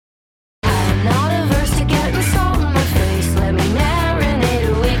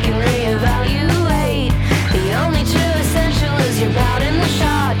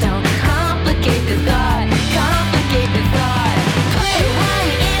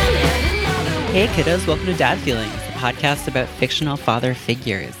Hey kiddos, welcome to Dad Feelings, a podcast about fictional father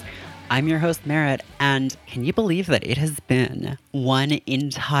figures. I'm your host, Merritt, and can you believe that it has been one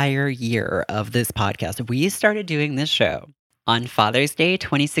entire year of this podcast? We started doing this show on Father's Day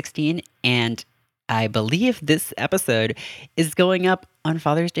 2016, and I believe this episode is going up on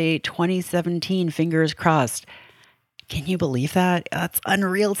Father's Day 2017, fingers crossed. Can you believe that? That's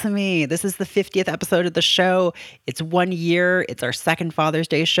unreal to me. This is the 50th episode of the show. It's 1 year. It's our second Father's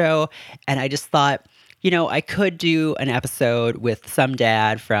Day show. And I just thought, I could do an episode with some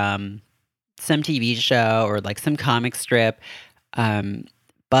dad from some TV show or like some comic strip.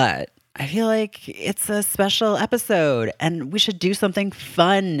 But I feel like it's a special episode and we should do something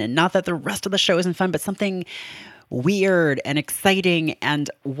fun. And not that the rest of the show isn't fun, but something weird and exciting. And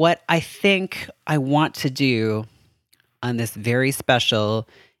what I think I want to do on this very special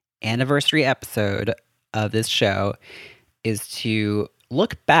anniversary episode of this show is to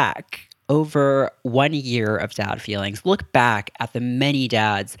look back over 1 year of Dad Feelings, look back at the many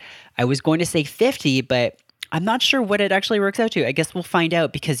dads. I was going to say 50, but I'm not sure what it actually works out to. I guess we'll find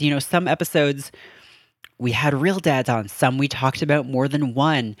out because, some episodes we had real dads on, some we talked about more than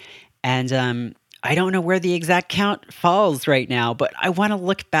one. And I don't know where the exact count falls right now, but I want to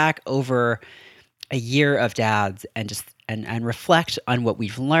look back over a year of dads and just and reflect on what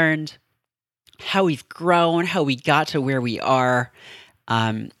we've learned, how we've grown, how we got to where we are,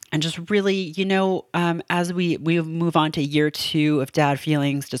 and just really, as we move on to year 2 of Dad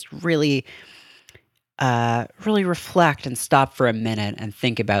Feelings, just really reflect and stop for a minute and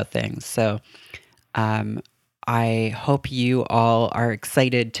think about things. So I hope you all are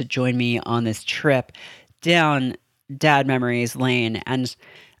excited to join me on this trip down Dad Memories Lane. And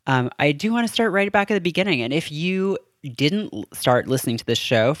I do want to start right back at the beginning. And if you didn't start listening to this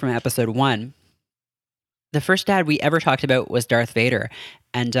show from episode 1, the first dad we ever talked about was Darth Vader.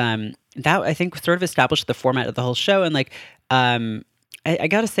 And that, I think, sort of established the format of the whole show. And I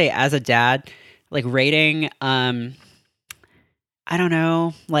got to say, as a dad, rating, I don't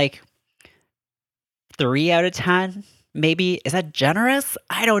know, 3 out of 10. Maybe. Is that generous?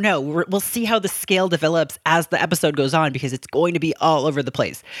 I don't know. We'll see how the scale develops as the episode goes on because it's going to be all over the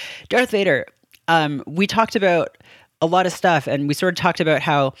place. Darth Vader, we talked about a lot of stuff and we sort of talked about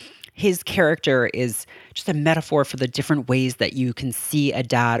how his character is just a metaphor for the different ways that you can see a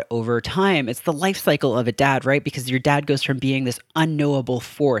dad over time. It's the life cycle of a dad, right? Because your dad goes from being this unknowable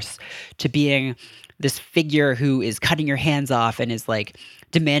force to being this figure who is cutting your hands off and is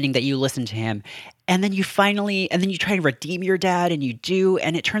demanding that you listen to him. And then you try to redeem your dad and you do.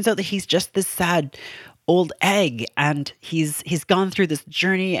 And it turns out that he's just this sad old egg. And he's gone through this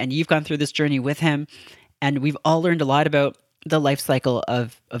journey and you've gone through this journey with him. And we've all learned a lot about the life cycle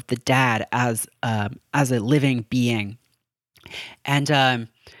of the dad as a living being. And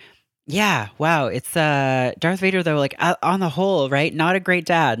yeah, wow. It's Darth Vader though, on the whole, right? Not a great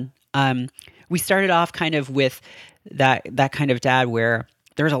dad. We started off kind of with that kind of dad where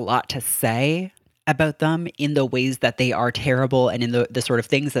there's a lot to say about them in the ways that they are terrible and in the sort of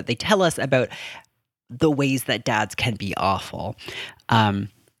things that they tell us about the ways that dads can be awful.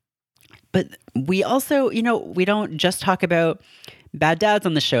 But we also, we don't just talk about bad dads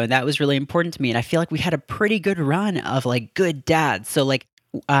on the show, and that was really important to me. And I feel like we had a pretty good run of good dads. So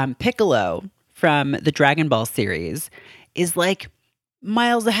Piccolo from the Dragon Ball series is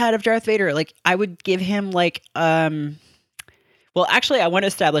miles ahead of Darth Vader. I would give him well, actually, I want to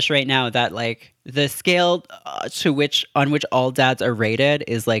establish right now that the scale on which all dads are rated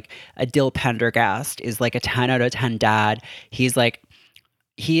is a Dill Pendergast is a 10 out of 10 dad. He is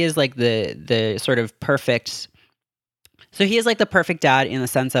the sort of perfect. So he is the perfect dad in the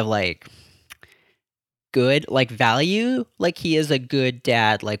sense of good, value. He is a good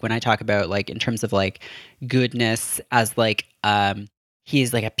dad. When I talk about in terms of goodness as he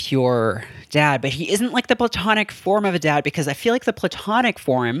is a pure dad, but he isn't the platonic form of a dad because I feel the platonic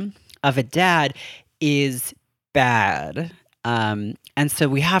form of a dad is bad. And so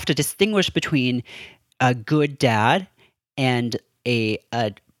we have to distinguish between a good dad and a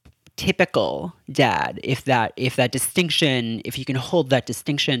typical dad. If that distinction, if you can hold that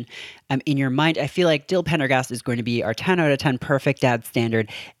distinction in your mind, I feel Dill Pendergast is going to be our 10 out of 10 perfect dad standard.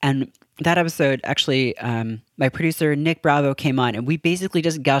 And that episode, actually, my producer, Nick Bravo, came on, and we basically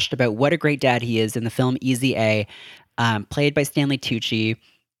just gushed about what a great dad he is in the film Easy A, played by Stanley Tucci,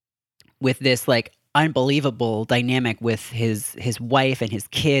 with this, unbelievable dynamic with his wife and his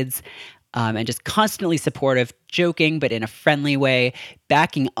kids, and just constantly supportive, joking, but in a friendly way,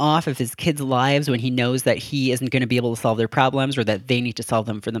 backing off of his kids' lives when he knows that he isn't going to be able to solve their problems or that they need to solve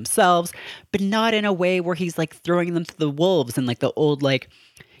them for themselves, but not in a way where he's throwing them to the wolves and the old,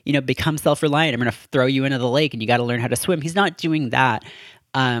 become self-reliant. I'm going to throw you into the lake and you got to learn how to swim. He's not doing that.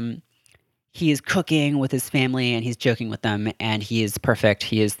 He is cooking with his family and he's joking with them, and he is perfect.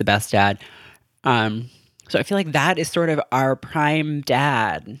 He is the best dad. So I feel like that is sort of our prime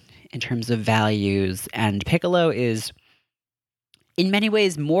dad in terms of values. And Piccolo is in many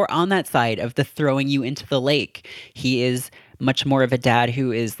ways more on that side of the throwing you into the lake. He is much more of a dad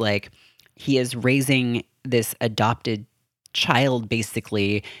who is like, he is raising this adopted child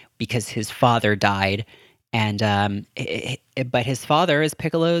basically because his father died. And but his father is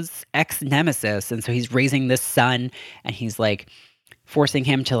Piccolo's ex-nemesis, and so he's raising this son, and he's like forcing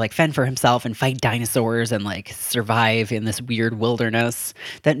him to like fend for himself and fight dinosaurs and like survive in this weird wilderness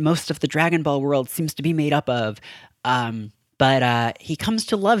that most of the Dragon Ball world seems to be made up of. But he comes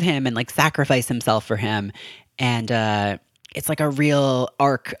to love him and like sacrifice himself for him, and it's like a real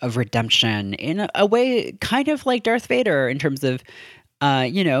arc of redemption in a way, kind of like Darth Vader in terms of,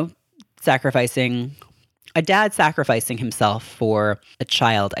 sacrificing. A dad sacrificing himself for a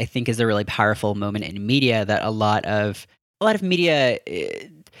child, I think, is a really powerful moment in media that a lot of media,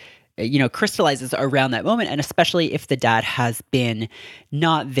 crystallizes around that moment. And especially if the dad has been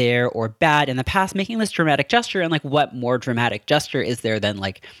not there or bad in the past, making this dramatic gesture. And like, what more dramatic gesture is there than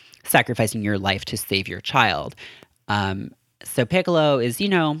like sacrificing your life to save your child? So Piccolo is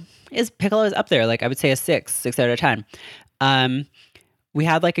up there. Like, I would say a 6 out of 10. We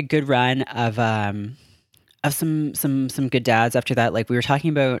had like a good run of some good dads after that. Like we were talking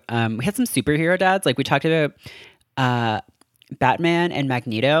about, we had some superhero dads. Like we talked about Batman and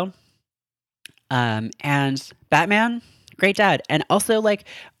Magneto. And Batman, great dad. And also like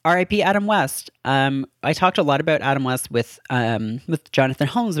R.I.P. Adam West. I talked a lot about Adam West with Jonathan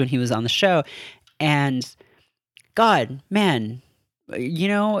Holmes when he was on the show. And God, man,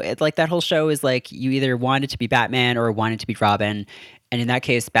 like that whole show is like you either wanted to be Batman or wanted to be Robin. And in that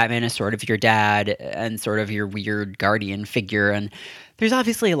case, Batman is sort of your dad and sort of your weird guardian figure. And there's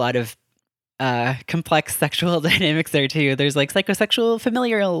obviously a lot of complex sexual dynamics there too. There's like psychosexual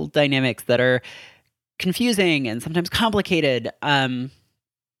familial dynamics that are confusing and sometimes complicated.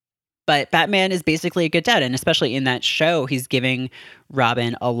 But Batman is basically a good dad. And especially in that show, he's giving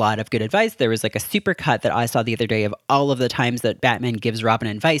Robin a lot of good advice. There was like a super cut that I saw the other day of all of the times that Batman gives Robin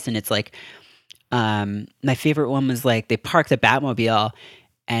advice. And it's like, my favorite one was like they park the Batmobile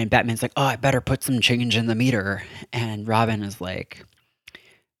and Batman's like, oh, I better put some change in the meter. And Robin is like,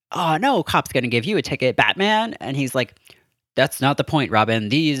 oh no, cop's gonna give you a ticket, Batman. And he's like, that's not the point, Robin.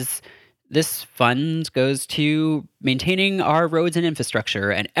 This fund goes to maintaining our roads and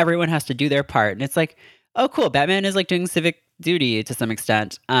infrastructure, and everyone has to do their part. And it's like, oh cool, Batman is like doing civic duty to some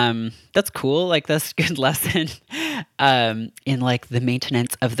extent. That's cool. Like that's a good lesson in like the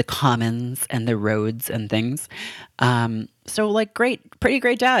maintenance of the commons and the roads and things. So like pretty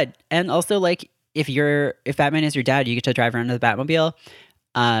great dad. And also like if Batman is your dad, you get to drive around in the Batmobile.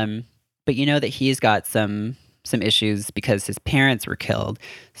 But you know that he's got some issues because his parents were killed.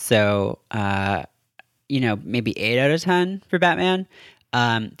 So maybe 8 out of 10 for Batman.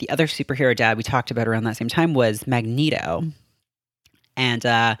 The other superhero dad we talked about around that same time was Magneto. And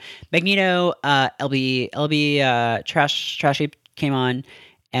Magneto, LB Trashy came on,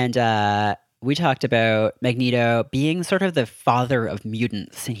 and we talked about Magneto being sort of the father of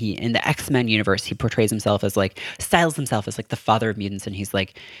mutants. And in the X-Men universe, he styles himself as like the father of mutants, and he's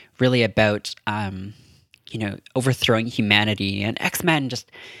like really about overthrowing humanity. And X-Men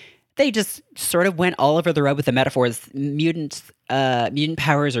they just sort of went all over the road with the metaphors. Mutant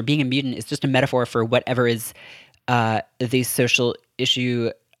powers or being a mutant is just a metaphor for whatever is the social issue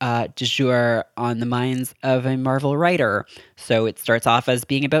du jour on the minds of a Marvel writer. So it starts off as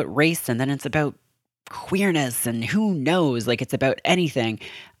being about race, and then it's about queerness, and who knows, like it's about anything,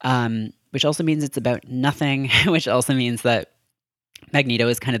 which also means it's about nothing, which also means that Magneto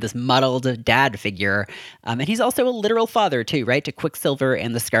is kind of this muddled dad figure. And he's also a literal father too, right? To Quicksilver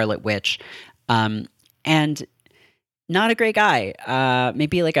and the Scarlet Witch. And not a great guy.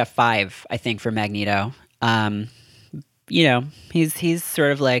 Maybe like a 5, I think, for Magneto. He's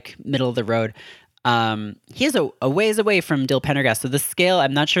sort of like middle of the road. He's a ways away from Dil Pendergast. So the scale,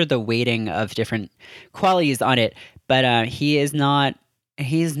 I'm not sure the weighting of different qualities on it, but he's no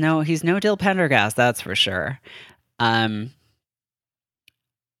Dil Pendergast, that's for sure.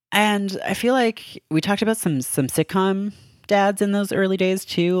 And I feel like we talked about some sitcom dads in those early days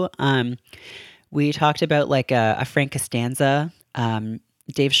too. We talked about like a Frank Costanza.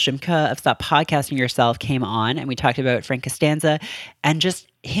 Dave Shimka of Stop Podcasting Yourself came on, and we talked about Frank Costanza and just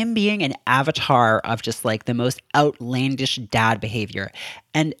him being an avatar of just like the most outlandish dad behavior.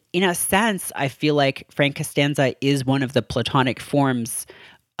 And in a sense, I feel like Frank Costanza is one of the platonic forms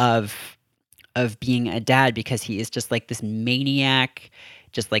of being a dad, because he is just like this maniac,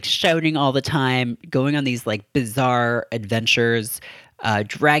 just like shouting all the time, going on these like bizarre adventures,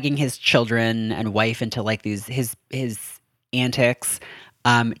 dragging his children and wife into like these his antics.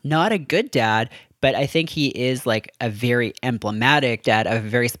 Not a good dad, but I think he is like a very emblematic dad, a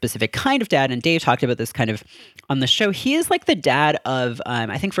very specific kind of dad. And Dave talked about this kind of on the show. He is like the dad of,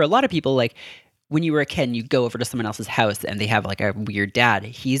 I think for a lot of people, like when you were a kid and you go over to someone else's house and they have like a weird dad,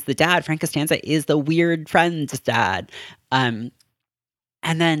 he's the dad. Frank Costanza is the weird friend's dad. And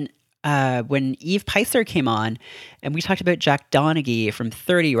then when Eve Picer came on and we talked about Jack Donaghy from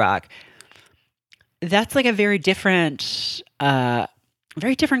 30 Rock, that's like a very different kind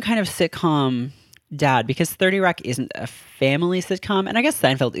of sitcom dad, because 30 Rock isn't a family sitcom, and I guess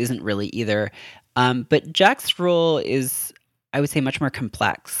Seinfeld isn't really either. But Jack's role is, I would say, much more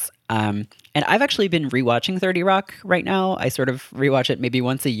complex. And I've actually been rewatching 30 Rock right now. I sort of rewatch it maybe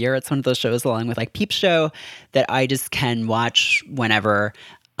once a year. It's one of those shows, along with like Peep Show, that I just can watch whenever.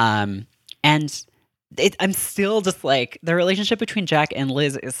 And I'm still just like, the relationship between Jack and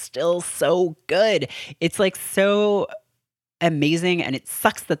Liz is still so good. It's like so amazing, and it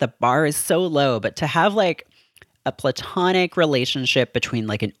sucks that the bar is so low, but to have like a platonic relationship between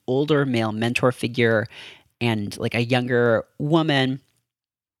like an older male mentor figure and like a younger woman,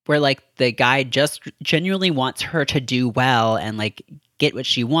 where like the guy just genuinely wants her to do well and like get what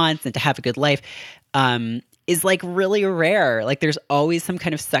she wants and to have a good life, is like really rare. Like there's always some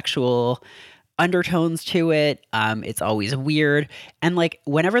kind of sexual undertones to it. It's always weird. And like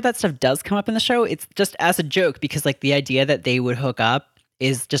whenever that stuff does come up in the show, it's just as a joke, because like the idea that they would hook up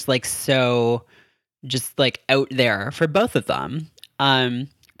is just like so just like out there for both of them.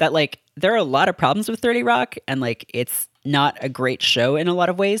 That like there are a lot of problems with 30 Rock, and like it's not a great show in a lot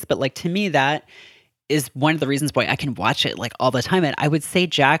of ways, but like to me that is one of the reasons why I can watch it like all the time. And I would say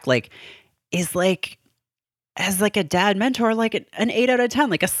Jack like is like, as like a dad mentor, like an 8 out of 10,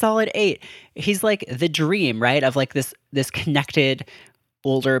 like a solid 8. He's like the dream, right? Of like this connected,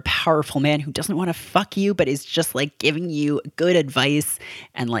 older, powerful man who doesn't want to fuck you, but is just like giving you good advice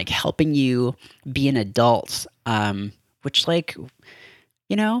and like helping you be an adult. Which like,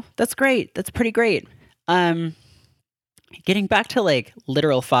 you know, that's great. That's pretty great. Getting back to like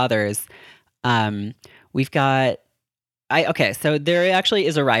literal fathers, we've got okay, so there actually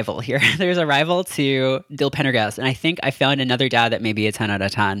is a rival here. There's a rival to Dill Pendergast, and I think I found another dad that may be a 10 out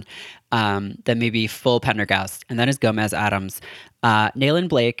of 10, that may be full Pendergast, and that is Gomez Adams. Nayland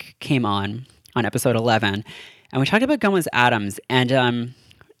Blake came on episode 11, and we talked about Gomez Adams, and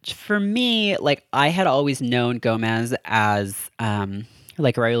for me, like I had always known Gomez as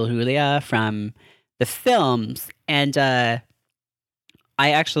like Raul Julia from the films, and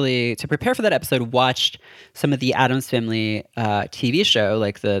I actually, to prepare for that episode, watched some of the Addams Family TV show,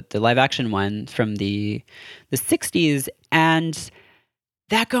 like the live action one from the 60s, and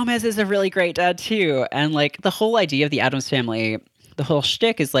that Gomez is a really great dad too. And like the whole idea of the Addams Family, the whole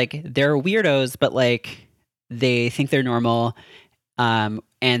shtick is like they're weirdos, but like they think they're normal, and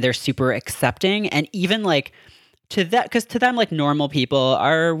they're super accepting, and even like to that, because to them like normal people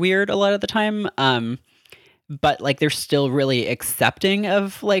are weird a lot of the time. But like they're still really accepting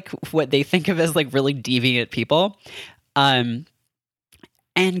of like what they think of as like really deviant people. And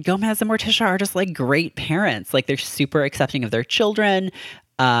Gomez and Morticia are just like great parents. Like they're super accepting of their children.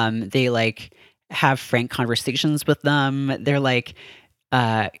 They like have frank conversations with them. They're like,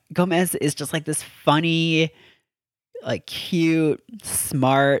 Gomez is just like this funny, like cute,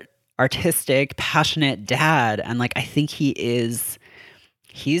 smart, artistic, passionate dad. And like I think he's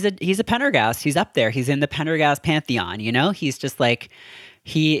a Pendergast. He's up there. He's in the Pendergast pantheon, you know? He's just like,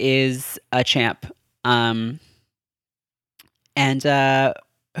 he is a champ. And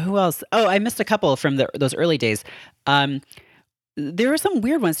who else? Oh, I missed a couple from those early days. There were some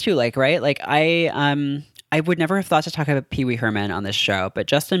weird ones too, like, right? Like I would never have thought to talk about Pee Wee Herman on this show, but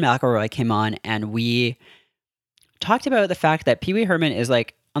Justin McElroy came on and we talked about the fact that Pee Wee Herman is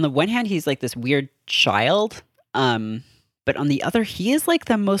like, on the one hand, he's like this weird child. But on the other, he is like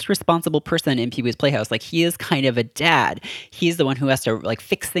the most responsible person in Pee Wee's Playhouse. Like he is kind of a dad. He's the one who has to like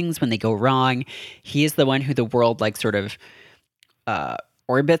fix things when they go wrong. He is the one who the world like sort of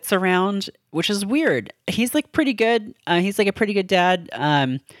orbits around, which is weird. He's like pretty good. He's like a pretty good dad.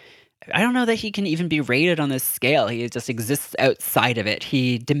 I don't know that he can even be rated on this scale. He just exists outside of it.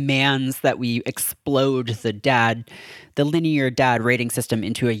 He demands that we explode the linear dad rating system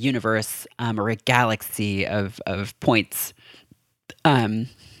into a universe, or a galaxy of points.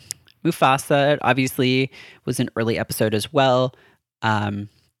 Mufasa obviously was an early episode as well. And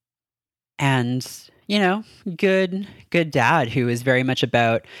good dad who is very much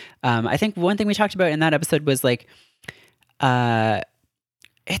about. I think one thing we talked about in that episode was like, uh,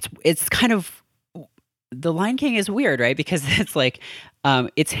 it's kind of the Lion King is weird, right? Because it's like,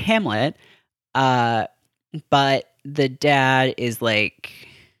 it's Hamlet, uh, but the dad is like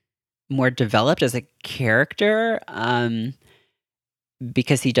more developed as a character,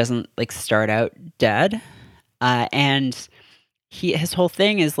 because he doesn't like start out dead, and his whole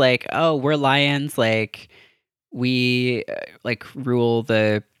thing is like, oh, we're lions, like we like rule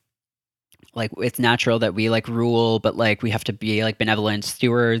the like it's natural that we like rule, but like we have to be like benevolent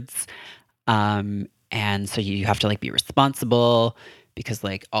stewards. And so you have to like be responsible because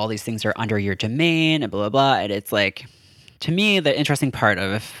like all these things are under your domain and blah blah blah. And it's like, to me, the interesting part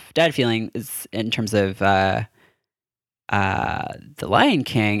of Dad Feeling is in terms of the Lion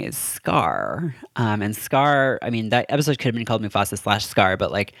King is Scar. And Scar, I mean, that episode could have been called Mufasa/Scar,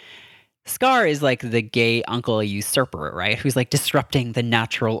 but like Scar is like the gay uncle usurper, right? Who's like disrupting the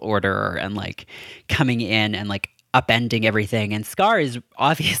natural order and like coming in and like upending everything. And Scar is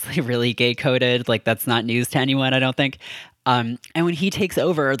obviously really gay coded. Like that's not news to anyone, I don't think. And when he takes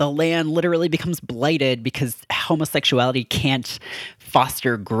over, the land literally becomes blighted because homosexuality can't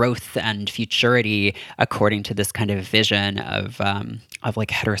foster growth and futurity according to this kind of vision of like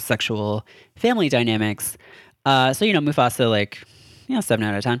heterosexual family dynamics. So Mufasa, like, 7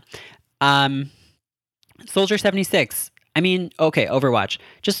 out of 10. Um, Soldier 76. I mean, okay, Overwatch.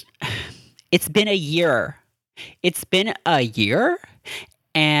 Just, it's been a year. It's been a year,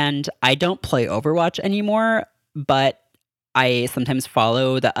 and I don't play Overwatch anymore, but I sometimes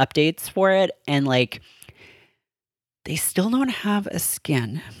follow the updates for it, and like, they still don't have a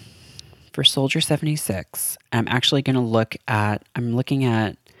skin for Soldier 76. I'm actually going to I'm looking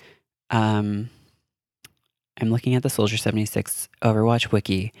at the Soldier 76 Overwatch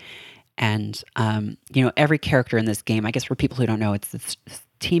wiki. And, every character in this game, I guess for people who don't know, it's this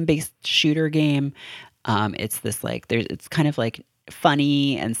team-based shooter game. It's this like, it's kind of like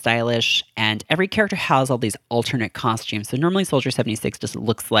funny and stylish, and every character has all these alternate costumes. So normally Soldier 76 just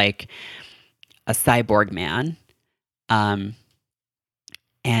looks like a cyborg man. And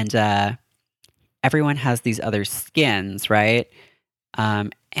everyone has these other skins, right?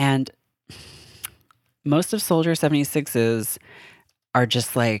 And most of Soldier 76's are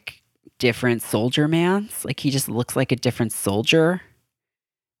just like different soldier mans. Like he just looks like a different soldier,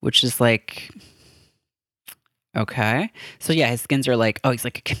 which is like, okay. So yeah, his skins are like, oh, he's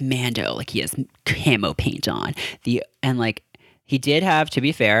like a commando, like he has camo paint on. Like he did have, to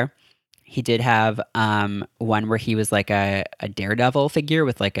be fair, he did have one where he was like a daredevil figure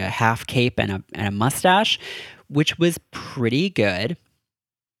with like a half cape and a mustache, which was pretty good.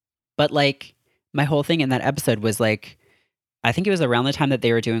 But like my whole thing in that episode was like, I think it was around the time that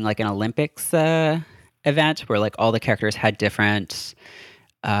they were doing like an Olympics event where like all the characters had different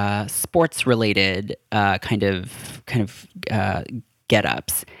sports related kind of get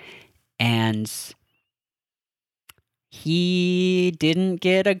ups, and he didn't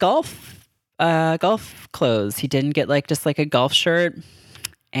get a golf clothes. He didn't get like just like a golf shirt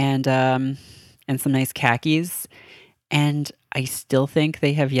and some nice khakis, and I still think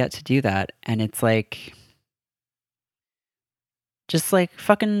they have yet to do that. And it's like, just like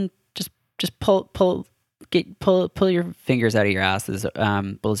fucking just pull your fingers out of your asses,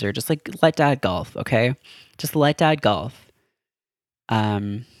 Blizzard. Just like let Dad golf, okay? Just let Dad golf. 8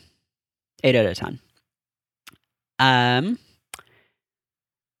 out of 10.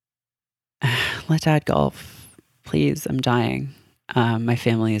 Let Dad golf, please. I'm dying. My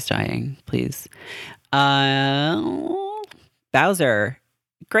family is dying. Please. Bowser,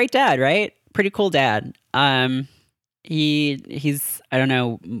 great dad, right? Pretty cool dad. He's I don't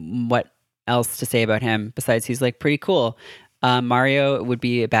know what else to say about him besides he's like pretty cool. Mario would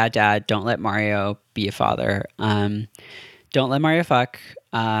be a bad dad. Don't let Mario be a father. Don't let Mario fuck.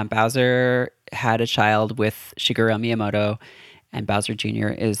 Bowser had a child with Shigeru Miyamoto, and Bowser Jr.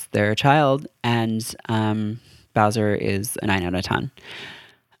 is their child, and Bowser is a 9 out of 10.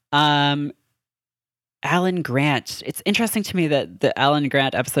 Alan Grant. It's interesting to me that the Alan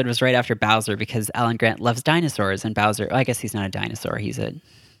Grant episode was right after Bowser because Alan Grant loves dinosaurs, and Bowser, I guess he's not a dinosaur.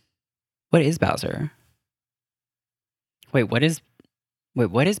 What is Bowser? Wait, what is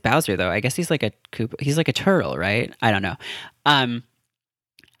Bowser though? I guess he's like a Koopa. He's like a turtle, right? I don't know.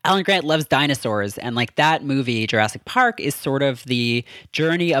 Alan Grant loves dinosaurs, and like that movie, Jurassic Park, is sort of the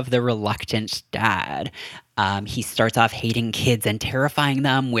journey of the reluctant dad. He starts off hating kids and terrifying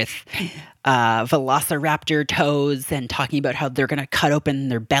them with velociraptor toes and talking about how they're going to cut open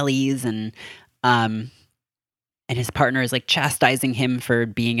their bellies, and his partner is like chastising him for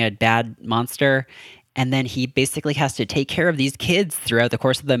being a bad monster. And then he basically has to take care of these kids throughout the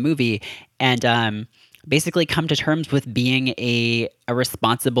course of the movie and basically come to terms with being a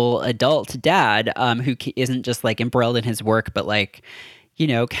responsible adult dad who isn't just like embroiled in his work, but like,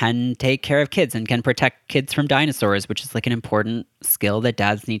 can take care of kids and can protect kids from dinosaurs, which is like an important skill that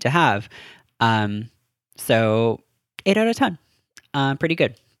dads need to have. So 8 out of 10. Pretty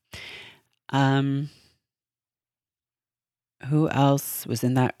good. Who else was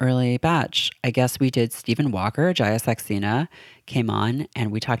in that early batch? I guess we did Stephen Walker. Jaya Saxena came on,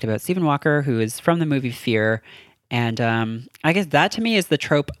 and we talked about Stephen Walker, who is from the movie Fear. And I guess that to me is the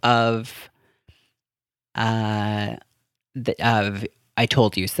trope of I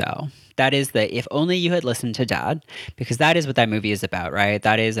Told You So. That is the if only you had listened to Dad, because that is what that movie is about, right?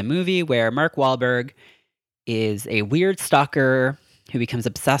 That is a movie where Mark Wahlberg is a weird stalker who becomes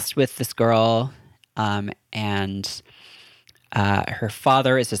obsessed with this girl, and her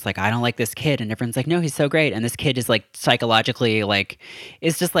father is just like, I don't like this kid, and everyone's like, no, he's so great, and this kid is like psychologically like,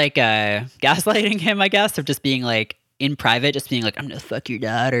 is just like gaslighting him, I guess, of just being like in private, just being like, I'm gonna fuck your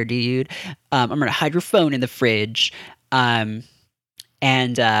daughter, dude. I'm gonna hide your phone in the fridge, and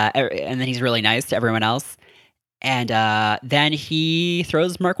then he's really nice to everyone else, and then he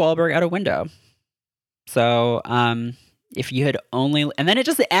throws Mark Wahlberg out a window. So if you had only, and then it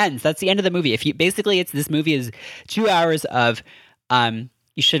just ends. That's the end of the movie. If you basically, it's this movie is 2 hours of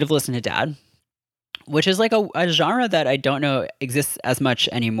you should have listened to Dad, which is like a genre that I don't know exists as much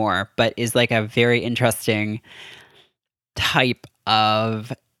anymore, but is like a very interesting type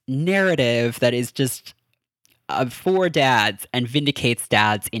of narrative that is just for dads and vindicates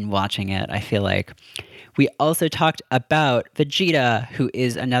dads in watching it, I feel like. We also talked about Vegeta, who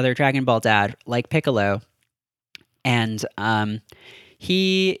is another Dragon Ball dad, like Piccolo. And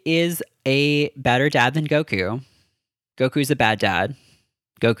he is a better dad than Goku. Goku's a bad dad.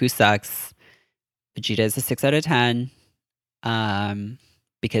 Goku sucks. Vegeta is a 6 out of 10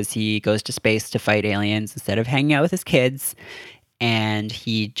 because he goes to space to fight aliens instead of hanging out with his kids. And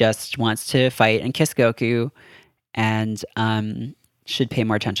he just wants to fight and kiss Goku and should pay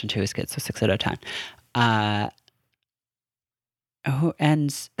more attention to his kids. So 6 out of 10.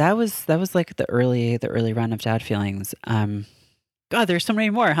 And that was like the early run of Dad Feelings. God, there's so many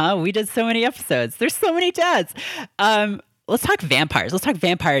more, huh? We did so many episodes. There's so many dads. Let's talk vampires. Let's talk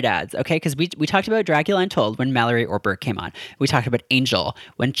vampire dads, okay? Because we talked about Dracula Untold when Mallory Ortberg came on. We talked about Angel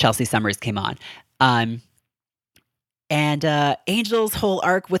when Chelsea Summers came on. And Angel's whole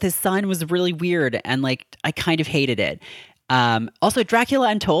arc with his son was really weird, and like I kind of hated it. Also, Dracula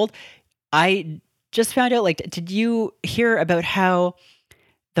Untold, I just found out, like, did you hear about how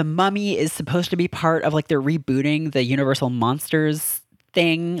the Mummy is supposed to be part of like they're rebooting the Universal Monsters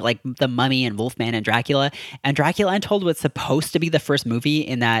thing, like the Mummy and Wolfman and Dracula Untold was supposed to be the first movie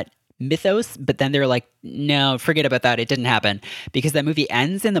in that mythos, but then they're like, no, forget about that. It didn't happen because that movie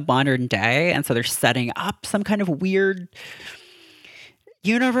ends in the modern day, and so they're setting up some kind of weird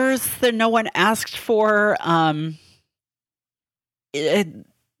universe that no one asked for.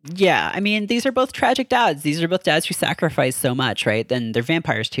 Yeah, I mean, these are both tragic dads. These are both dads who sacrifice so much, right? Then they're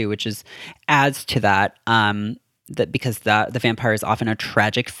vampires too, which is adds to that. That because the vampire is often a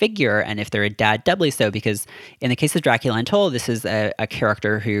tragic figure, and if they're a dad, doubly so. Because in the case of Dracula Untold, this is a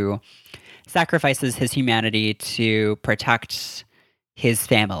character who sacrifices his humanity to protect his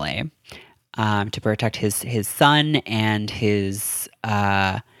family, to protect his son and his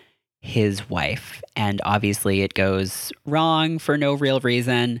wife, and obviously it goes wrong for no real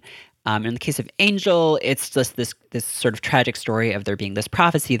reason. In the case of Angel, it's just this sort of tragic story of there being this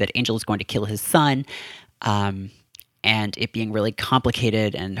prophecy that Angel is going to kill his son, and it being really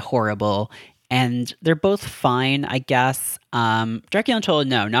complicated and horrible. And they're both fine, I guess. Dracula Untold,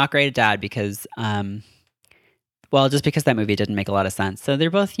 no, not great at dad because, just because that movie didn't make a lot of sense. So they're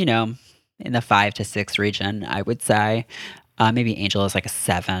both, in the 5 to 6 region, I would say. Maybe Angel is like a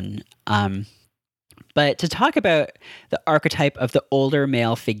 7. But to talk about the archetype of the older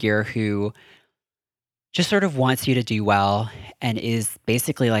male figure who just sort of wants you to do well and is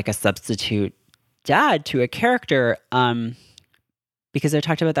basically like a substitute dad to a character, because I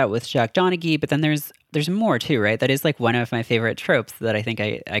talked about that with Jack Donaghy, but then there's more too, right? That is like one of my favorite tropes that I think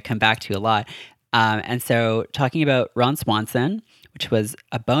I come back to a lot. And so talking about Ron Swanson, which was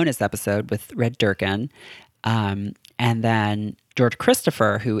a bonus episode with Red Durkin, and then George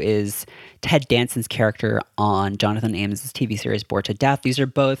Christopher, who is Ted Danson's character on Jonathan Ames' TV series Bored to Death. These are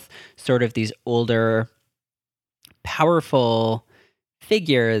both sort of these older, powerful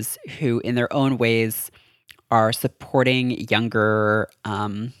figures who, in their own ways, are supporting younger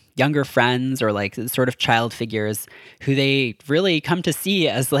younger friends or like sort of child figures who they really come to see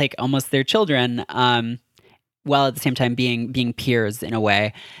as like almost their children, while at the same time being peers in a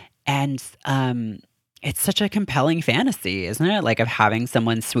way. And it's such a compelling fantasy, isn't it? Like of having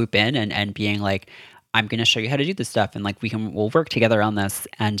someone swoop in and being like, I'm going to show you how to do this stuff, and like we'll work together on this.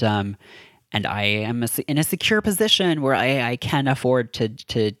 And I am in a secure position where I can afford to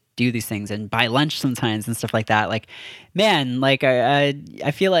do these things and buy lunch sometimes and stuff like that. Like, man, like I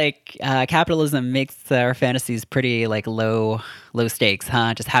feel like capitalism makes our fantasies pretty like low stakes,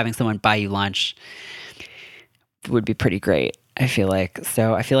 huh? Just having someone buy you lunch would be pretty great. I feel like.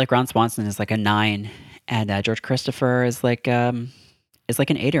 So I feel like Ron Swanson is like a 9, and George Christopher is like an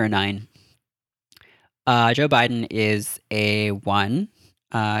 8 or a 9. Joe Biden is a 1.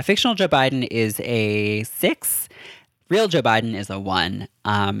 Fictional Joe Biden is a 6. Real Joe Biden is a 1.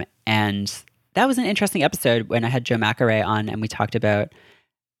 And that was an interesting episode when I had Joe McAray on, and we talked about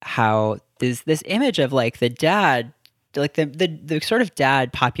how this image of like the dad, like the sort of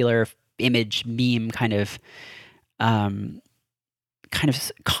dad popular image meme kind of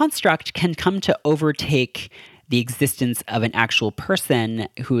construct can come to overtake the existence of an actual person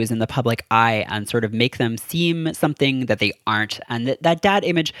who is in the public eye and sort of make them seem something that they aren't. And that dad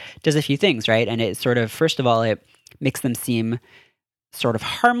image does a few things, right? And it sort of, first of all, it makes them seem sort of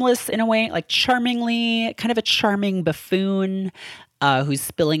harmless in a way, like charmingly, kind of a charming buffoon who's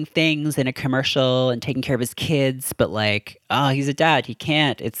spilling things in a commercial and taking care of his kids, but like, oh, he's a dad, he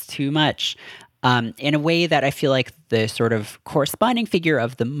can't, it's too much. In a way that I feel like the sort of corresponding figure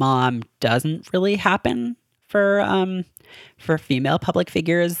of the mom doesn't really happen for female public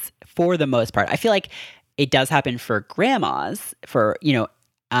figures for the most part. I feel like it does happen for grandmas, for,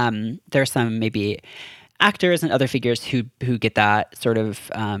 there's some maybe actors and other figures who get that sort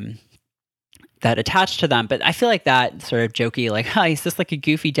of that attached to them. But I feel like that sort of jokey, like, oh, he's just like a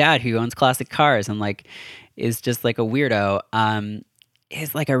goofy dad who owns classic cars and like is just like a weirdo,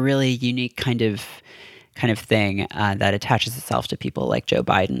 is like a really unique kind of thing that attaches itself to people like Joe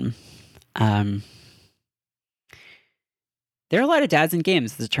Biden. There are a lot of dads in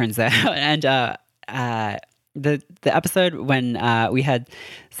games, as it turns out. And the episode when we had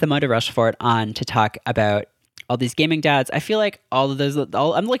Simone de Rochefort on to talk about all these gaming dads, I feel like all of those,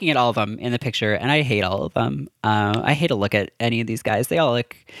 I'm looking at all of them in the picture, and I hate all of them. I hate to look at any of these guys. They're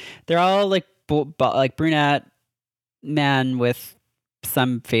all like brunette men with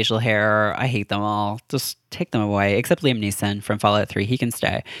some facial hair. I hate them all. Just take them away, except Liam Neeson from Fallout 3. He can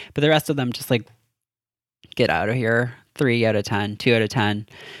stay. But the rest of them, just like, get out of here. 3 out of 10, 2 out of 10.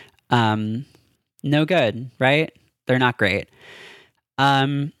 No good, right? They're not great.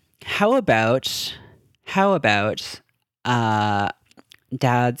 How about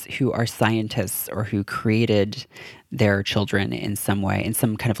dads who are scientists or who created their children in some way, in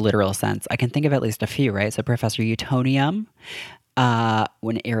some kind of literal sense? I can think of at least a few, right? So Professor Utonium,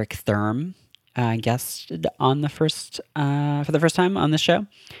 when Eric Thurm guested on for the first time on the show.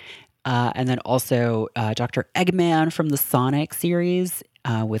 And then also Dr. Eggman from the Sonic series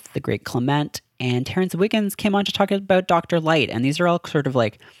with the great Clement. And Terrence Wiggins came on to talk about Dr. Light. And these are all sort of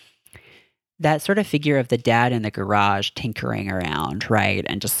like that sort of figure of the dad in the garage tinkering around, right?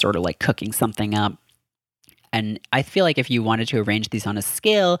 And just sort of like cooking something up. And I feel like if you wanted to arrange these on a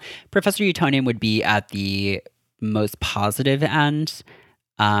scale, Professor Utonium would be at the most positive end.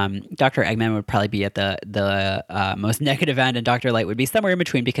 Dr. Eggman would probably be at the most negative end, and Dr. Light would be somewhere in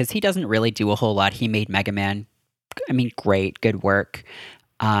between because he doesn't really do a whole lot. He made Mega Man. I mean, great, good work.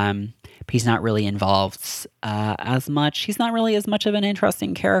 But he's not really involved as much. He's not really as much of an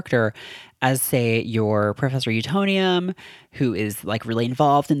interesting character as, say, your Professor Utonium, who is like really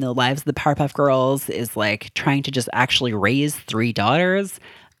involved in the lives of the Powerpuff Girls, is like trying to just actually raise 3 daughters.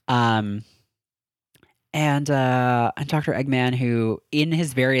 And Dr. Eggman, who in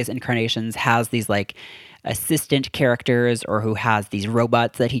his various incarnations has these like assistant characters, or who has these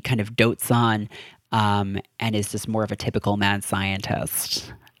robots that he kind of dotes on, and is just more of a typical mad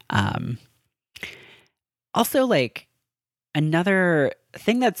scientist. Also, like, another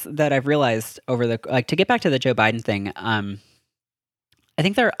thing that I've realized over to get back to the Joe Biden thing, I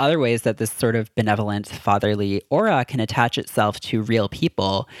think there are other ways that this sort of benevolent fatherly aura can attach itself to real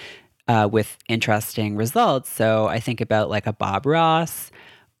people with interesting results. So I think about like a Bob Ross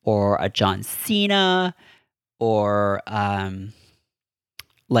or a John Cena or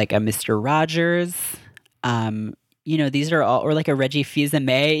like a Mr. Rogers. These are all, or like a Reggie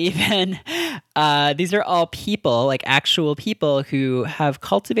Fils-Aimé even. These are all people, like actual people who have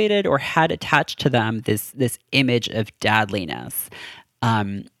cultivated or had attached to them this image of dadliness.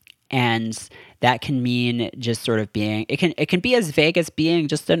 And that can mean just sort of being, it can be as vague as being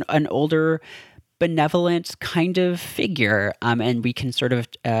just an older, benevolent kind of figure. And we can sort of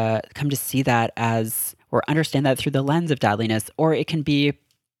come to see that as, or understand that through the lens of dadliness, or it can be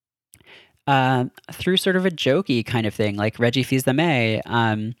through sort of a jokey kind of thing, like Reggie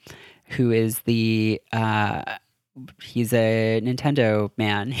Fils-Aimé, who is he's a Nintendo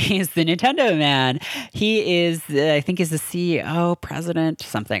man. He's the Nintendo man. He is, I think, is the CEO, president,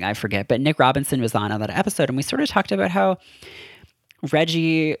 something, I forget. But Nick Robinson was on that episode, and we sort of talked about how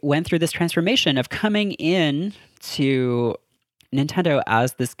Reggie went through this transformation of coming in to Nintendo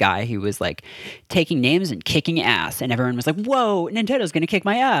as this guy who was like taking names and kicking ass, and everyone was like, whoa, Nintendo's gonna kick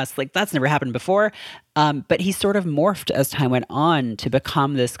my ass, like that's never happened before. But he sort of morphed as time went on to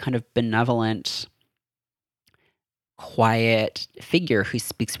become this kind of benevolent, quiet figure who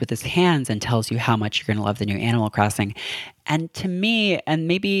speaks with his hands and tells you how much you're going to love the new Animal Crossing. And to me, and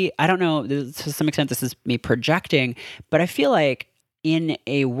maybe, I don't know, to some extent this is me projecting, but I feel like in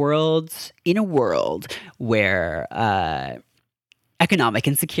a world where economic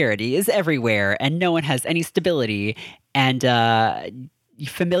insecurity is everywhere and no one has any stability, and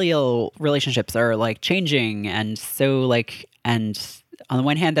familial relationships are like changing, and so like, and on the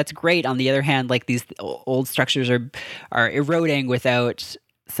one hand that's great, on the other hand, like these old structures are eroding without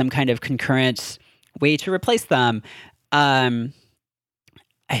some kind of concurrent way to replace them. I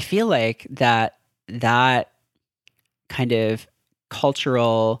feel like that kind of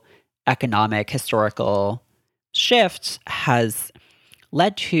cultural, economic, historical shift has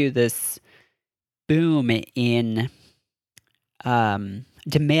led to this boom in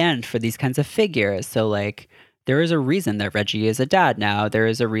demand for these kinds of figures. So like, there is a reason that Reggie is a dad now. There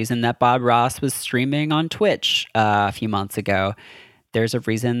is a reason that Bob Ross was streaming on Twitch a few months ago. There's a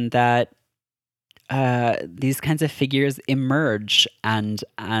reason that these kinds of figures emerge, and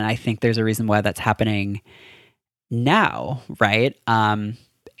I think there's a reason why that's happening now, right? And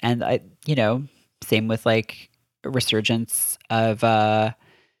I, same with like a resurgence of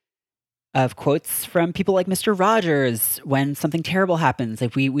quotes from people like Mr. Rogers when something terrible happens.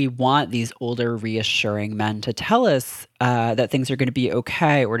 Like we want these older, reassuring men to tell us that things are going to be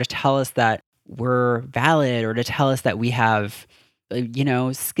okay, or to tell us that we're valid, or to tell us that we have,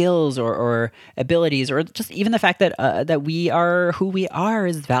 skills or abilities, or just even the fact that that we are who we are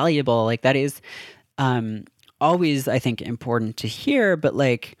is valuable. Like that is always, I think, important to hear, but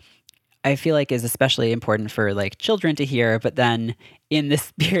like, I feel like is especially important for like children to hear. But then in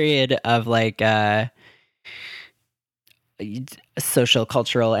this period of like social,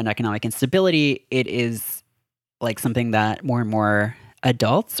 cultural, and economic instability, it is like something that more and more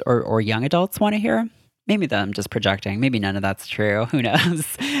adults or young adults want to hear. Maybe that I'm just projecting. Maybe none of that's true. Who knows?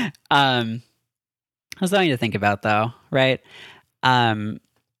 I was something to think about though, right?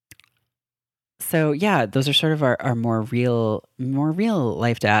 So yeah, those are sort of our more real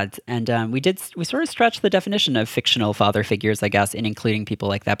life dads, and we sort of stretched the definition of fictional father figures, I guess, in including people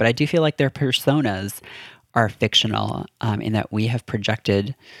like that. But I do feel like their personas are fictional, in that we have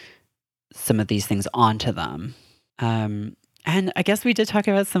projected some of these things onto them. And I guess we did talk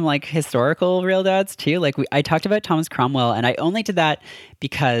about some like historical real dads too. Like I talked about Thomas Cromwell, and I only did that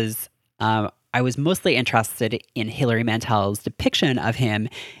because I was mostly interested in Hilary Mantel's depiction of him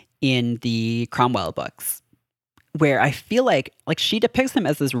in the Cromwell books, where I feel like she depicts him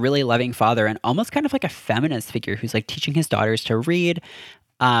as this really loving father and almost kind of like a feminist figure who's like teaching his daughters to read,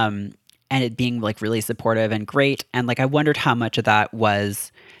 and it being like really supportive and great. And like I wondered how much of that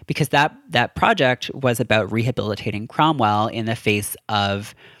was because that project was about rehabilitating Cromwell in the face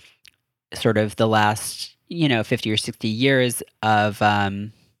of sort of the last 50 or 60 years of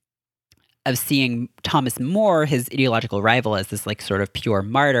seeing Thomas More, his ideological rival, as this like sort of pure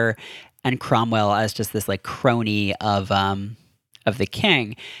martyr, and Cromwell as just this like crony of the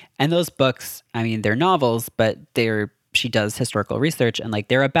king. And those books, I mean, they're novels, but she does historical research, and like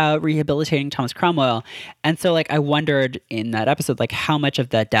they're about rehabilitating Thomas Cromwell. And so like I wondered in that episode, like how much of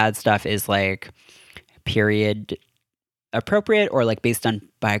that dad stuff is like period appropriate or like based on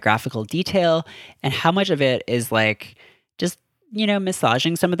biographical detail, and how much of it is like just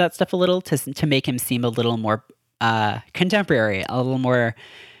massaging some of that stuff a little to make him seem a little more contemporary, a little more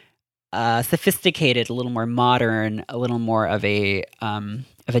sophisticated, a little more modern, a little more of a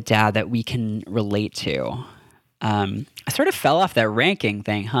dad that we can relate to. I sort of fell off that ranking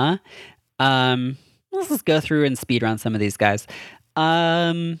thing, huh? Let's just go through and speed run some of these guys.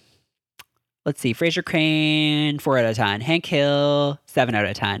 Let's see. Fraser Crane, 4 out of 10. Hank Hill, 7 out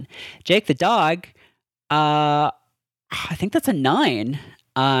of 10. Jake the dog, I think that's a 9.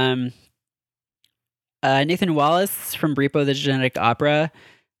 Nathan Wallace from Repo the Genetic Opera,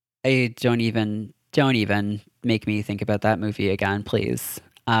 I don't even make me think about that movie again, please.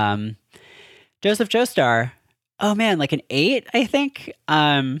 Joseph Joestar. Oh man, like an 8, I think.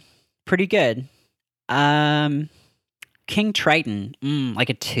 Pretty good. Um, King Triton, like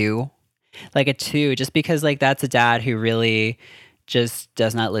a 2. Like a 2, just because like that's a dad who really just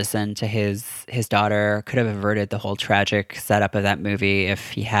does not listen to his daughter. Could have averted the whole tragic setup of that movie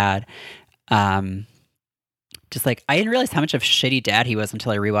if he had. Um, just like I didn't realize how much of a shitty dad he was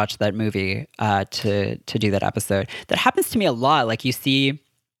until I rewatched that movie to do that episode. That happens to me a lot. Like you see,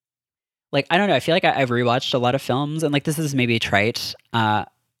 like I don't know. I feel like I've rewatched a lot of films, and like this is maybe trite. No,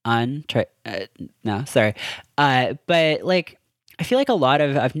 sorry. But like I feel like a lot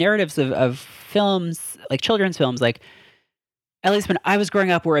of narratives of films, like children's films, like at least when I was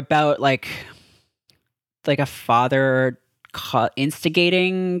growing up, were about like a father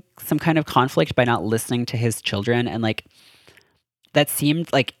instigating some kind of conflict by not listening to his children, and like that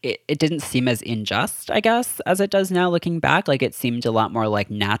seemed like it didn't seem as unjust, I guess, as it does now looking back. Like it seemed a lot more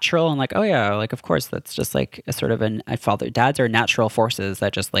like natural and like, oh yeah, like of course that's just like a sort of a father. Dads are natural forces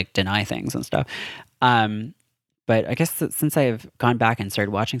that just like deny things and stuff. Um, but I guess since I've gone back and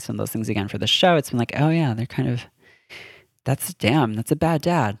started watching some of those things again for the show, it's been like, oh yeah, they're kind of that's a bad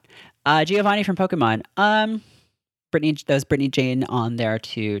dad. Giovanni from Pokemon. Brittany Jane on there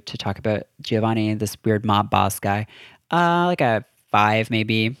to talk about Giovanni, this weird mob boss guy. Like a 5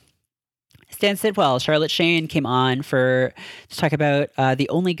 maybe. Stan Sidwell, Charlotte Shane came on to talk about the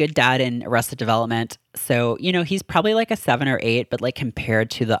only good dad in Arrested Development. So he's probably like a 7 or 8, but like compared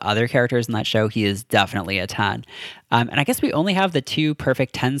to the other characters in that show, he is definitely a 10. And I guess we only have the 2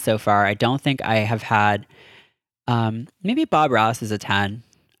 perfect 10s so far. I don't think I have had. Maybe Bob Ross is a 10.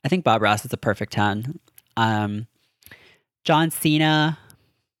 I think Bob Ross is a perfect 10. John Cena,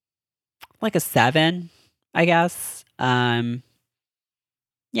 like a 7, I guess.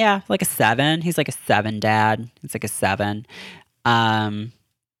 Yeah, like a 7. He's like a 7 dad. It's like a 7. Oh,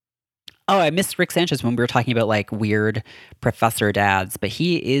 I missed Rick Sanchez when we were talking about like weird professor dads, but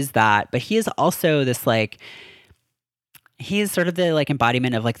he is that. But he is also this like, he is sort of the like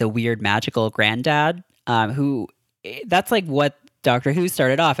embodiment of like the weird magical granddad, who that's like what Doctor Who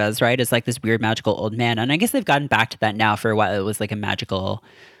started off as, right? As like this weird magical old man. And I guess they've gotten back to that now. For a while it was like a magical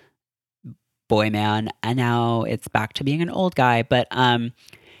boy man, and now it's back to being an old guy. But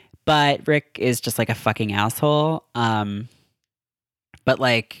Rick is just like a fucking asshole. But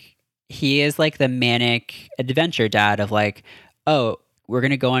like he is like the manic adventure dad of like, oh, we're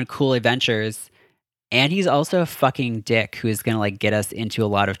gonna go on cool adventures. And he's also a fucking dick who is gonna like get us into a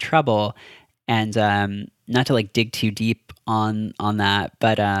lot of trouble. And not to like dig too deep on that,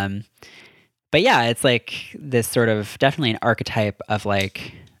 but yeah, it's like this sort of definitely an archetype of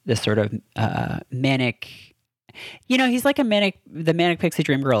like this sort of manic. He's like the manic pixie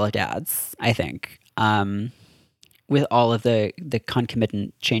dream girl of dads, I think. With all of the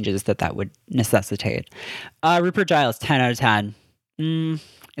concomitant changes that would necessitate. Rupert Giles, 10 out of 10.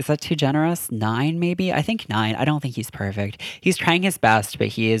 Is that too generous? 9 maybe? I think 9. I don't think he's perfect. He's trying his best, but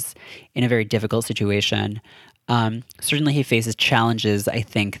he is in a very difficult situation. Certainly he faces challenges, I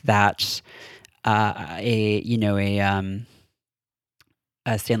think, that a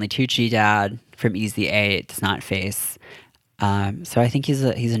Stanley Tucci dad from Easy A does not face. So I think he's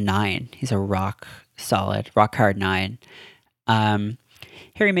a 9. He's a rock hard 9.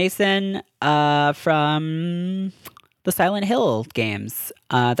 Harry Mason from the Silent Hill games.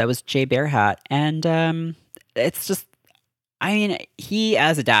 That was Jay Bearhat. And it's just, I mean, he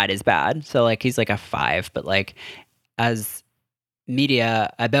as a dad is bad. So like he's like a 5, but like as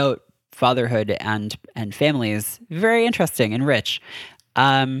media about fatherhood and families, very interesting and rich.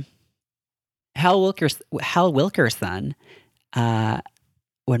 Hal Wilkerson,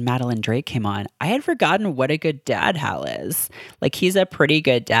 when Madeline Drake came on, I had forgotten what a good dad Hal is. Like he's a pretty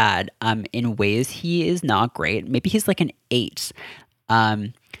good dad. In ways he is not great. Maybe he's like an 8.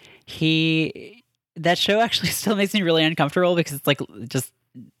 That show actually still makes me really uncomfortable because it's like just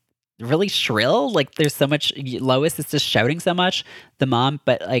really shrill. Like there's so much. Lois is just shouting so much, the mom,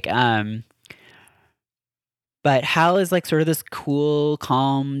 but like but Hal is like sort of this cool,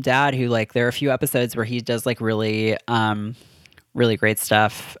 calm dad who like there are a few episodes where he does like really really great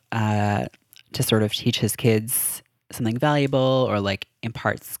stuff to sort of teach his kids something valuable or like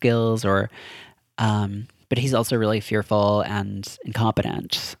impart skills or but he's also really fearful and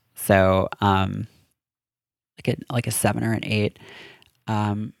incompetent. So like a 7 or an 8.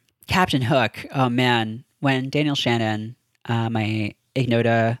 Captain Hook. Oh man, when Daniel Shannon, my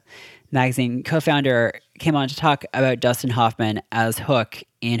Ignota magazine co-founder, came on to talk about Dustin Hoffman as Hook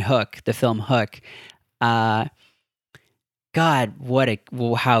in Hook, the film Hook, God,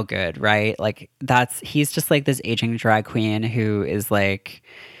 how good, right? Like he's just like this aging drag queen who is like,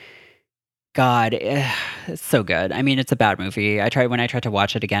 God, it's so good. I mean, it's a bad movie. When I tried to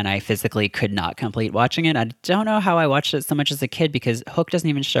watch it again, I physically could not complete watching it. I don't know how I watched it so much as a kid because Hook doesn't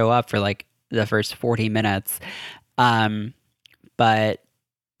even show up for like the first 40 minutes. Um, but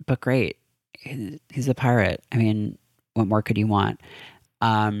great. He's a pirate. I mean, what more could you want?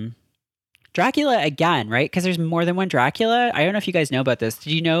 Um, Dracula again, right? Because there's more than one Dracula. I don't know if you guys know about this.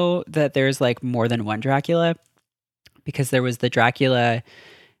 Did you know that there's like more than one Dracula? Because there was the Dracula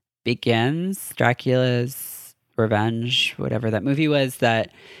Begins, Dracula's Revenge, whatever that movie was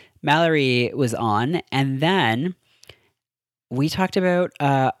that Mallory was on. And then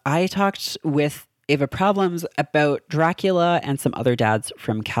I talked with Ava Problems about Dracula and some other dads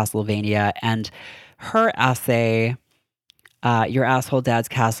from Castlevania. And her essay, Your Asshole Dad's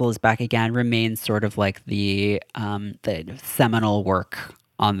Castle is Back Again, remains sort of like the seminal work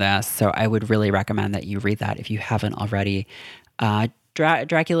on this. So I would really recommend that you read that if you haven't already.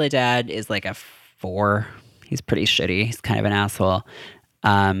 Dracula Dad is like a 4. He's pretty shitty. He's kind of an asshole.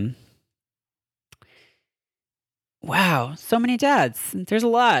 Um, wow, so many dads. There's a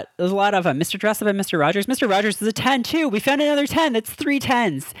lot. There's a lot of them. Mr. Dressup and Mr. Rogers. Mr. Rogers is a 10 too. We found another 10. That's 3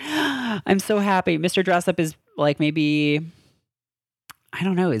 10s. I'm so happy. Mr. Dressup is like maybe, I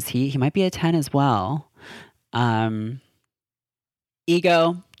don't know. Is he might be a 10 as well.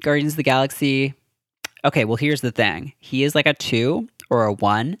 Ego, Guardians of the Galaxy. Okay, well, here's the thing. He is like a 2 or a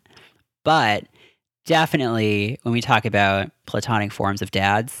 1, but definitely when we talk about platonic forms of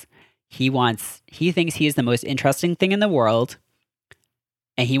dads, he thinks he is the most interesting thing in the world,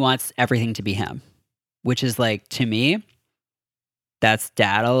 and he wants everything to be him, which is like, to me, that's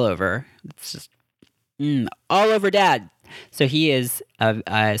dad all over. It's just all over dad. So he is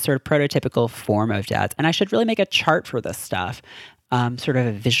a sort of prototypical form of dads. And I should really make a chart for this stuff, sort of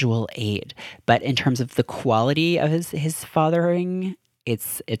a visual aid. But in terms of the quality of his fathering,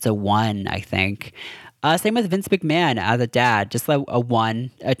 it's a 1, I think. Same with Vince McMahon as a dad, just like a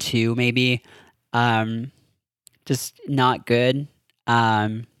 1, a 2 maybe. Just not good.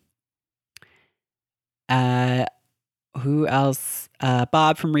 Who else?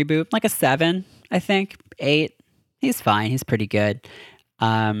 Bob from Reboot, like a 7, I think. 8. He's fine. He's pretty good.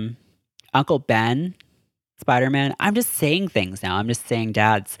 Uncle Ben, Spider-Man. I'm just saying things now. I'm just saying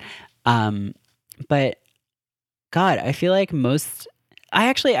dads. But God, I feel like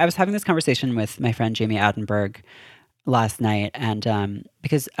I was having this conversation with my friend Jamie Attenberg last night, and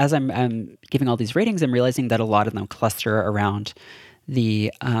because as I'm giving all these ratings, I'm realizing that a lot of them cluster around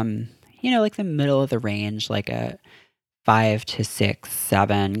the like the middle of the range, like a 5 to 6,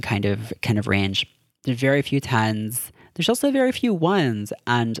 7 kind of range. There's very few 10s. There's also very few 1s.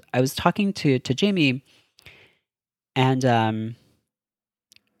 And I was talking to Jamie, and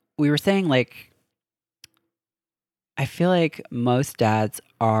we were saying, like, I feel like most dads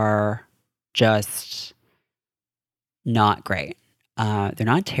are just not great. They're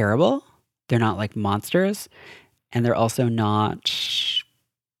not terrible. They're not like monsters. And they're also not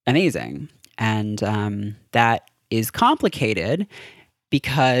amazing. And that is complicated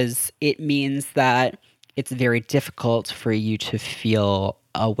because it means that it's very difficult for you to feel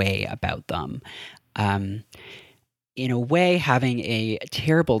a way about them. In a way, having a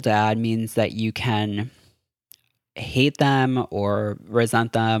terrible dad means that you can hate them or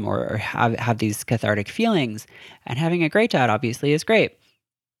resent them or have these cathartic feelings. And having a great dad, obviously, is great.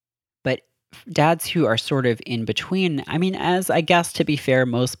 But dads who are sort of in between, I mean, as I guess, to be fair,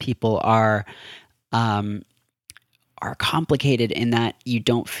 most people are complicated in that you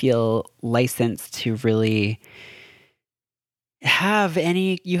don't feel licensed to really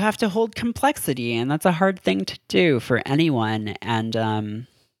you have to hold complexity, and that's a hard thing to do for anyone. And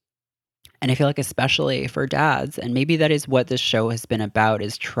I feel like especially for dads, and maybe that is what this show has been about,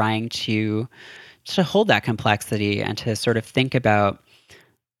 is trying to hold that complexity and to sort of think about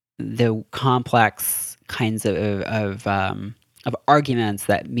the complex kinds of arguments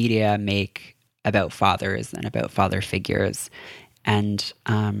that media make about fathers and about father figures, and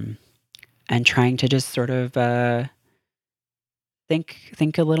trying to just sort of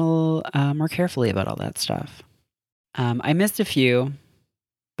think a little more carefully about all that stuff. I missed a few,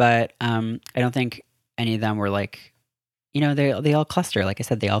 but I don't think any of them were like, they all cluster. Like I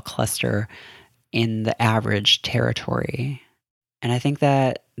said, they all cluster in the average territory, and I think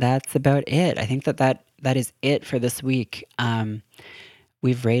that that's about it. I think that is it for this week.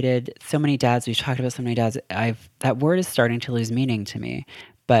 We've rated so many dads. We've talked about so many dads. That word is starting to lose meaning to me,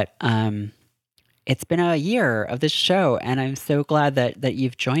 but it's been a year of this show, and I'm so glad that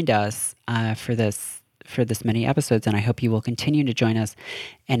you've joined us for this for this many episodes, and I hope you will continue to join us.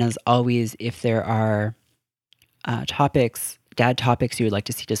 And as always, if there are dad topics you would like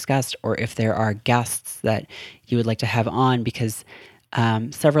to see discussed, or if there are guests that you would like to have on, because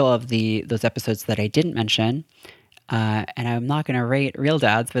several of those episodes that I didn't mention, and I'm not going to rate real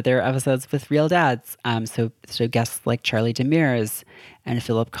dads, but there are episodes with real dads. So guests like Charlie Demers and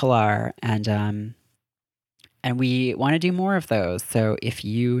Philip Kollar, and we want to do more of those. So if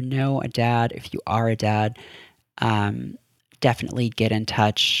you know a dad, if you are a dad, definitely get in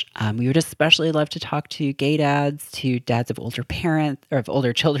touch. We would especially love to talk to gay dads, to dads of older parents or of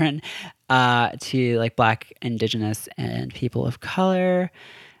older children, to like Black, Indigenous, and people of color.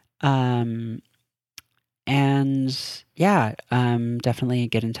 And yeah, definitely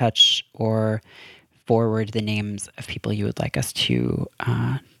get in touch or forward the names of people you would like us to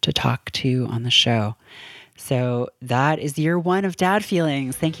talk to on the show. So that is year 1 of Dad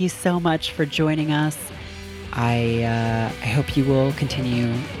Feelings. Thank you so much for joining us. I hope you will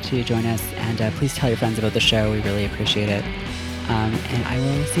continue to join us, and please tell your friends about the show. We really appreciate it. And I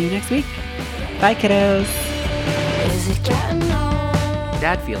will see you next week. Bye, kiddos.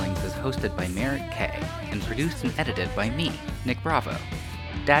 Dad Feelings is hosted by Merritt K and produced and edited by me, Nick Bravo.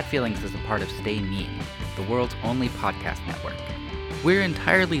 Dad Feelings is a part of Stay Mean, the world's only podcast network. We're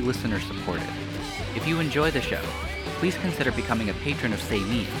entirely listener-supported. If you enjoy the show, please consider becoming a patron of Stay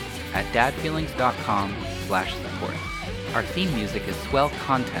Mean at dadfeelings.com/support. Our theme music is Swell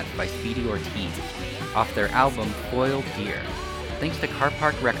Content by Speedy Ortiz, off their album Foiled Deer. Thanks to Car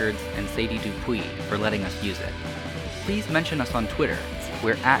Park Records and Sadie Dupuis for letting us use it. Please mention us on Twitter.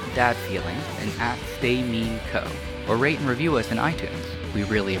 We're at dadfeelings and at StayMeanCo. Or rate and review us in iTunes. We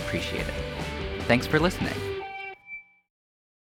really appreciate it. Thanks for listening.